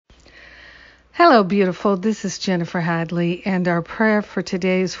Hello, beautiful. This is Jennifer Hadley, and our prayer for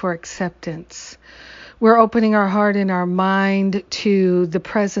today is for acceptance. We're opening our heart and our mind to the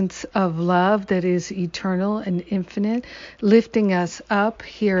presence of love that is eternal and infinite, lifting us up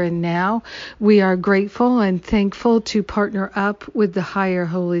here and now. We are grateful and thankful to partner up with the higher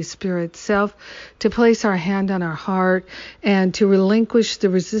Holy Spirit self, to place our hand on our heart and to relinquish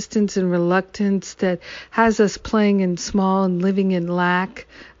the resistance and reluctance that has us playing in small and living in lack,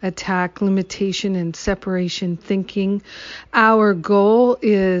 attack, limitation, and separation thinking. Our goal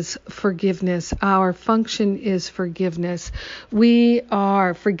is forgiveness. Our function is forgiveness. We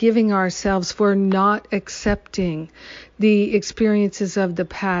are forgiving ourselves for not accepting the experiences of the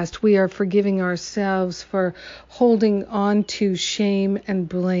past. We are forgiving ourselves for holding on to shame and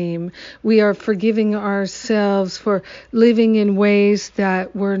blame. We are forgiving ourselves for living in ways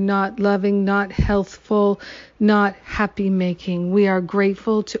that were not loving, not healthful, not happy making. We are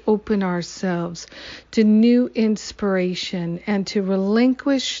grateful to open ourselves to new inspiration and to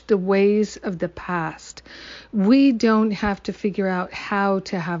relinquish the ways of the past. We don't have to figure out how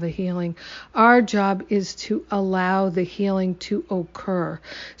to have a healing. Our job is to allow the healing to occur.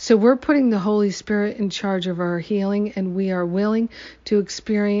 So we're putting the Holy Spirit in charge of our healing, and we are willing to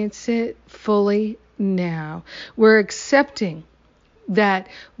experience it fully now. We're accepting that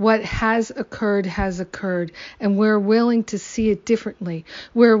what has occurred, and we're willing to see it differently.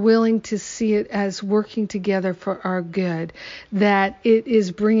 We're willing to see it as working together for our good, that it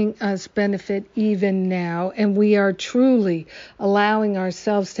is bringing us benefit even now, and we are truly allowing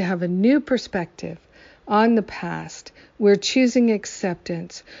ourselves to have a new perspective on the past. We're choosing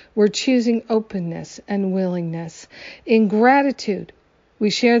acceptance. We're choosing openness and willingness. In gratitude,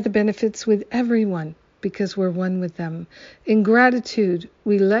 we share the benefits with everyone, because we're one with them. In gratitude,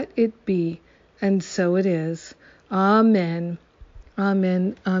 we let it be, and so it is. Amen.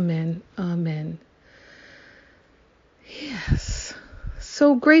 Amen. Amen. Amen. Yes.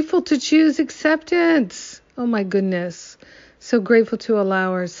 So grateful to choose acceptance. Oh my goodness. So grateful to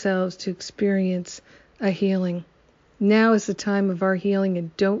allow ourselves to experience a healing. Now is the time of our healing,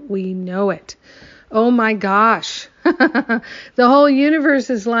 and don't we know it? Oh my gosh. The whole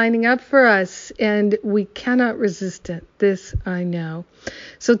universe is lining up for us, and we cannot resist it. This I know.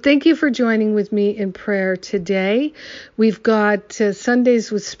 So thank you for joining with me in prayer today. We've got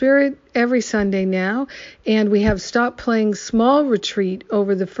Sundays with Spirit every Sunday now, and we have Stop Playing Small retreat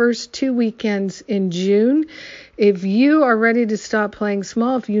over the first 2 weekends in June. If you are ready to stop playing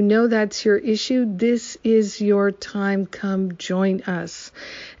small, if you know that's your issue, this is your time. Come join us.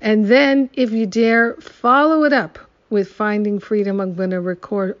 And then, if you dare, follow it up with Finding Freedom. I'm going to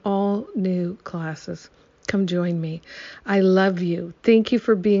record all new classes. Come join me. I love you. Thank you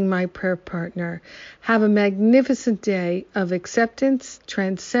for being my prayer partner. Have a magnificent day of acceptance,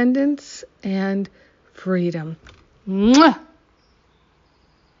 transcendence, and freedom. Mwah!